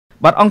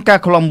បាទអង្គការ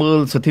ឃ្លាំមើល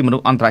សិទ្ធិមនុ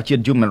ស្សអន្តរជា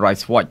តិ Human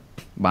Rights Watch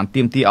បាន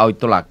ទាមទារឲ្យ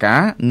តុលាការ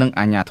និង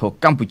អាជ្ញាធរ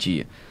កម្ពុជា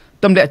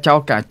ទម្លាក់ចោល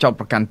ការចោទ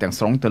ប្រកាន់ទាំង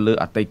ស្រុងទៅលើ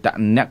អតីត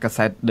អ្នកកា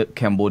សែត The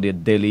Cambodia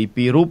Daily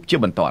ពីររូបជា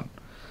បន្ទាន់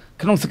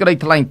ក្នុងសេចក្តី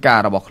ថ្លែងការ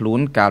ណ៍របស់ខ្លួន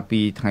កាលពី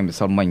ថ្ងៃម្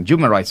សិលមិញ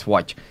Human Rights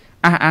Watch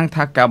អះអាង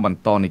ថាការបន្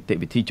តនីតិ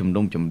វិធីជំ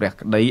នុំជម្រះ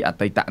ក្តីអ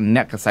តីតអ្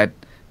នកកាសែត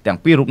ទាំង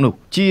ពីររូបនោះ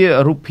ជា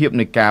រូបភាព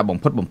នៃការបំ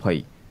ផិតបំភ័យ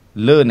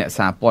លើអ្នក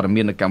សារព័ត៌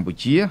មាននៅកម្ពុ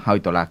ជាហើយ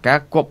តុលាការ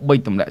គប្បី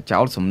ទម្លាក់ចោ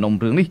លសំណុំ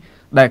រឿងនេះ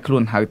ដែលខ្លួ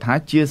នហៅថា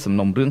ជាសំ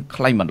ណុំរឿង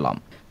ក្លែងបន្លំ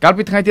កាល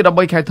ពីថ្ងៃទី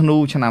13ខែធ្នូ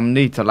ឆ្នាំ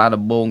នេះសាលា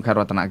ដំបងខេត្ត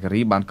រតនគិ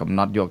រីបានកំណ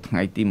ត់យកថ្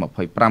ងៃទី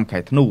25ខែ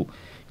ធ្នូ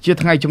ជា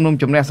ថ្ងៃជំនុំ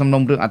ជម្រះសំ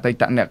ណុំរឿងអតី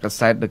តអ្នកកា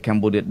សែត The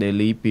Cambodia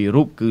Daily ពីរ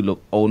រូបគឺលោក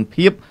អូន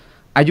ភៀប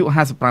អាយុ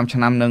55ឆ្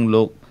នាំនិង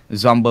លោក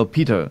Zomber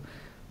Peter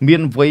មា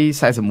នវ័យ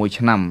41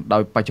ឆ្នាំដោ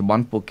យបច្ចុប្ប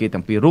ន្នពួកគេ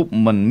ទាំងពីររូប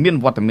មិនមាន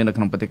វត្តមាននៅ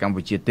ក្នុងប្រទេសកម្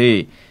ពុជាទេ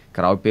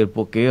ក្រោយពេល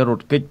ពួកគេរ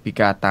ត់គេចពី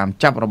ការតាម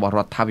ចាប់របស់រ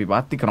ដ្ឋាភិបា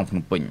លទីក្រុងភ្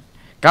នំពេញ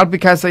កាលពី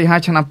ខែសីហា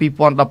ឆ្នាំ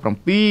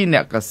2017អ្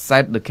នកកាសែ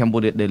ត The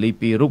Cambodia Daily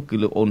ពីររូបគឺ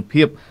លោកអូន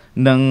ភៀប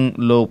និង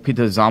លោក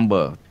Peter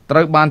Zomber ត្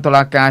រូវបានតុ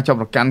លាការចាប់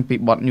ប្រកាន់ពី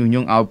បទញុះញ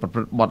ង់ឲ្យប្រព្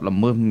រឹត្តបទល្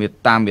មើសមា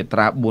ត្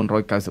រា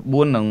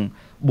494និង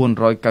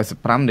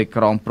495នៃ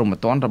ក្រមព្រហ្ម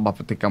ទណ្ឌរបស់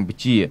ប្រទេសកម្ពុ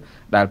ជា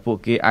ដែលពួក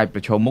គេអាចប្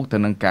រឈមមុខទៅ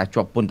នឹងការ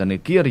ជាប់ពន្ធនា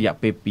គាររយៈ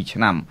ពេល2ឆ្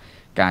នាំ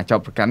ការចា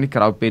ប់ប្រកាន់នេះ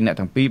ក្រោយពេលអ្នក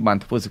ទាំងពីរបាន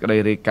ធ្វើសេចក្តី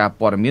រាយការណ៍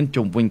ព័ត៌មាន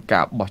ជុំវិញ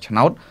ការបោះឆ្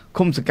នោត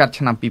ឃុំសង្កាត់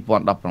ឆ្នាំ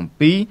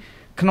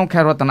2017ក្នុងខេ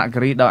ត្តរតនគិ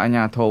រីដោយអាជ្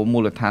ញាធរមូ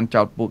លដ្ឋាន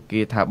ចោទពួកគេ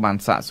ថាបាន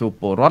សាកសួរ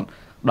ពលរដ្ឋ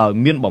ដោយ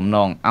មានបំណ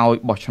ងឲ្យ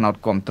បោះឆ្នោត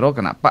គាំទ្រគ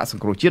ណៈបកស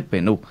ង្គ្រោះជាតិពេ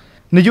លនោះ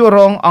នាយករ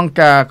ងអង្គ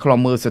ការឃ្លាំ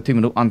មើលសិទ្ធិម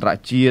នុស្សអន្តរ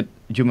ជាតិ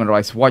Human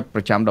Rights Watch ប្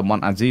រចាំតំប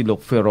ន់អាស៊ីលោក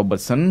Phil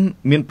Robertson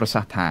មានប្រ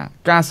សាសន៍ថា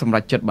ការសម្រេ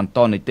ចចិត្តបន្ត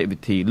នីតិវិ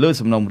ធីលើ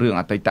សំណុំរឿង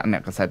អតីតអ្ន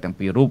កកាសែតទាំង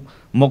ពីររូប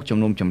មកជំ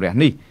នុំជម្រះ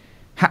នេះ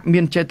ហាក់មា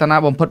នចេតនា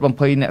បំផិតបំ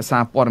ភ័យអ្នកសា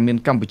រព័ត៌មាន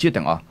កម្ពុជា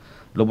ទាំងអស់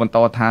លោកបន្ត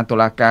ថាតុ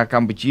លាការក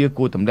ម្ពុជា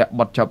គួរទម្លាក់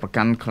បទចោទប្រ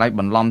កាន់ក្លែង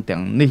បន្លំទាំ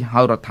ងនេះ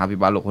ឲ្យរដ្ឋាភិ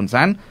បាលលោកហ៊ុន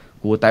សែន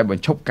គួរតែប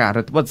ញ្ឈប់ការរ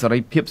ដ្ឋបិទសេរី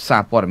ភាពសា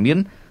រព័ត៌មាន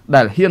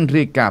ដែលហ៊ាន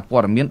រាយការណ៍ព័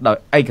ត៌មានដោយ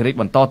ឯករាជ្យ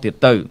បន្តទៀត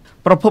ទៅ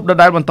ប្រភពដ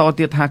ដែលបន្ត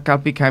ទៀតថាកាល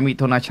ពីខែមិ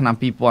ថុនាឆ្នាំ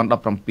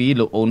2017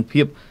លោកអូន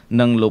ភៀប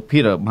និងលោក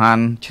Peter បាន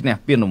ឈ្នះ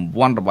ពានរង្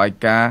វាន់របាយ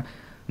ការណ៍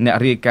អ្នក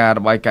រាយការណ៍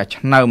របាយការណ៍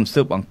ឆ្នើម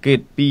ស៊ើបអង្កេត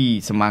ពី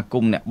សមាគ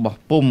មអ្នកបោះ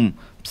ពុម្ព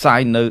ផ្សា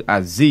យនៅអា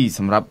ស៊ីស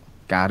ម្រាប់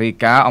ការរាយ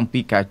ការណ៍អំពី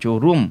ការចូល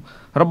រួម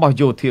របស់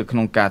យោធាក្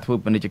នុងការធ្វើ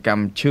ពាណិជ្ជកម្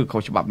មឈើខុ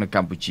សច្បាប់នៅក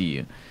ម្ពុជា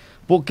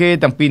ពួកគេ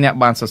ទាំងពីរនាក់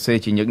បានសរសេរ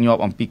ជាញឹកញាប់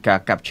អំពីការ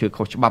កាប់ឈើ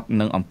ខុសច្បាប់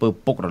និងអំពើ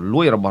ពុករ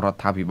លួយរបស់រ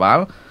ដ្ឋាភិបាល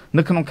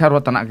នៅក្នុងខេត្តរ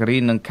តនគិរី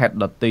និងខេត្ត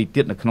ដទៃ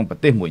ទៀតនៅក្នុងប្រ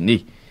ទេសមួយនេះ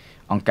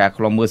អង្គការ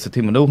ឃ្លាំមើលសិទ្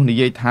ធិមនុស្សនិ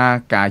យាយថា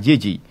ការយា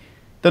យី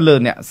ទៅលើ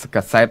អ្នក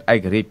កាសែតឯ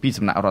ករាជ្យពី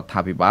សំណាក់រដ្ឋា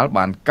ភិបាល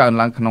បានកើន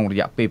ឡើងក្នុងរ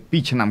យៈពេល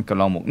2ឆ្នាំកន្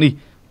លងមកនេះ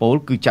ពល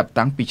គឺចាប់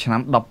តាំងពីឆ្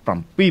នាំ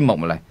17មក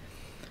ម្លេះ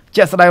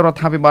ជាក់ស្ដែងរដ្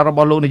ឋាភិបាលរប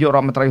ស់លោកនាយករ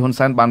ដ្ឋមន្ត្រីហ៊ុន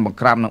សែនបានបង្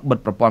ក្រាបនិងបិទ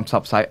ប្រព័ន្ធផ្ស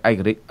ព្វផ្សាយឯ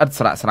ករាជ្យឥត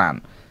ស្រាកស្រាន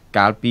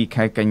កាលពី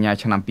ខែកញ្ញា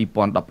ឆ្នាំ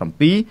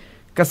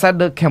2017កាសែត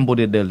The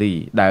Cambodia Daily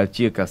ដែល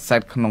ជាកាសែ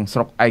តក្នុងស្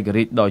រុកឯក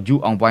រាជ្យដ៏យូរ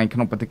អង្វែងក្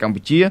នុងប្រទេសកម្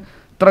ពុជា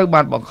ត្រូវ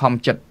បានបង្ខំ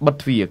ចិត្តបិទ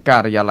ទ្វារកា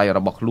រិយាល័យរ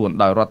បស់ខ្លួន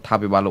ដោយរដ្ឋា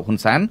ភិបាលលោកហ៊ុន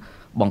សែន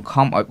បង្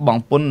ខំឲ្យប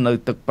ង់ពន្ធនៅ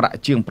ទឹកប្រាក់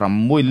ជាង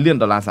$6 លាន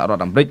សហរ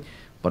ដ្ឋអាមេរិក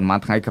ប៉ុន្មាន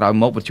ថ្ងៃក្រោយ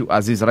មកវិទ្យុអា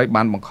ស៊ីសេរី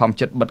បានបង្ខំ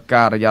ចិត្តបិទ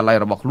ការិយាល័យ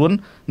របស់ខ្លួន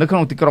នៅក្នុ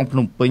ងទីក្រុងភ្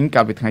នំពេញ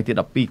កាលពីថ្ងៃទី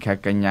12ខែ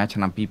កញ្ញាឆ្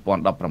នាំ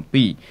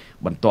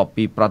2017បន្ទាប់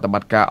ពីប្រតិប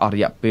ត្តិការអស់រ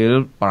យៈពេល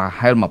ប្រ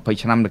ហែល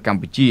20ឆ្នាំនៅក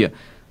ម្ពុជា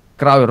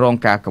ក្រោយរង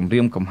ការគំរា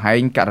មកំហែង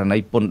ករណី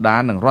ពន្ធដា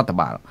រនិងរដ្ឋ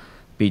បាល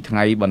ពីថ្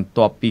ងៃបន្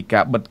ទាប់ពី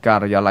ការបិទកា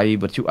រិយាល័យ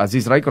វិទ្យុអាស៊ី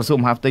សេរីក្រសួង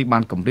មហាផ្ទៃបា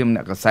នគម្រាមអ្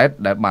នកកាសែត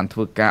ដែលបានធ្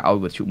វើការឲ្យ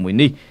វិទ្យុមួយ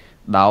នេះ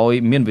ដោយ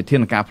មានវិធា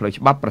នការផ្លូវ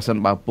ច្បាប់ប្រសិន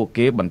បើពួក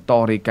គេបន្ត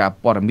រាយការណ៍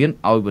ព័ត៌មាន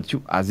ឲ្យវិទ្យុ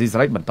អាស៊ីសេ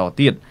រីបន្ត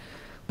ទៀត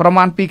ប្រ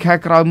មាណ2ខែ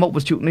ក្រោយមក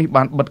វិទ្យុនេះ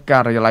បានបិទកា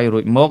រិយាល័យរួ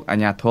ចមកអា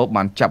ជ្ញាធរ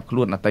បានចាប់ខ្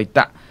លួនអតីត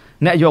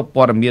អ្នកយក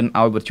ព័ត៌មាន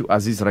ឲ្យវិទ្យុអា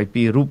ស៊ីសេរី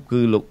ពីររូប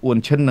គឺលោកអ៊ួន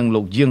ឈិននិង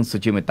លោកយាងសុ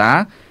ជាមេតា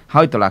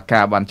ហើយតុលាកា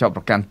របានចាប់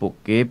ប្រកាន់ពួក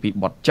គេពី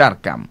បទចារ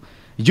កម្ម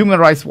Human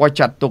Rights Watch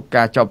ចាត់ទុក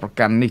ការចោទប្រ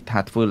កាន់នេះថា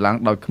ធ្វើឡើង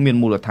ដោយគ្មាន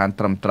មូលដ្ឋាន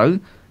ត្រឹមត្រូវ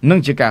និង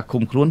ជាការ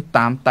ឃុំខ្លួន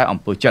តាមតែអំ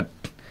ពើចិត្ត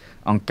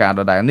អង្គការ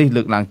ដដែលនេះ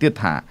លើកឡើងទៀត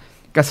ថា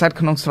កាសែត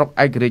ក្នុងស្រុក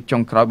ឯករាជ្យចុ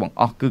ងក្រោយបង្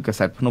អស់គឺកា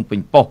សែតភ្នំពេញ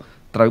ប៉ុស្តិ៍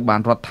ត្រូវបាន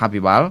រដ្ឋា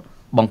ភិបាល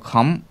បង្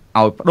ខំឲ្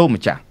យបដូរ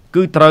ម្ចាស់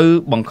គឺត្រូវ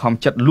បង្ខំ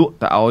ចិត្តលក់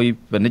ទៅឲ្យ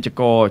ពាណិជ្ជ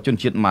ករជន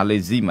ជាតិម៉ាឡេ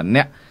ស៊ីម្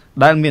នាក់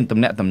ដែលមានទំ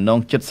នាក់ទំនង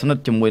ជិតស្និទ្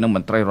ធជាមួយនឹងម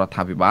ន្ត្រីរដ្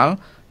ឋាភិបាល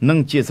និង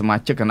ជាសមា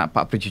ជិកគណៈប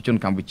កប្រជាជន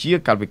កម្ពុជា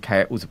កាលពីខែ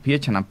ឧសភា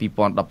ឆ្នាំ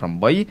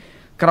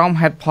2018ក្រោម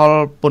ហេតុផល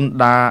ពន្ធ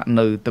ដារ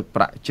នៅទឹក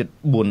ប្រាក់ជិត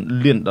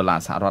$4 លាន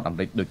សហរដ្ឋអាមេ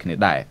រិកដូចគ្នា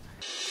ដែរ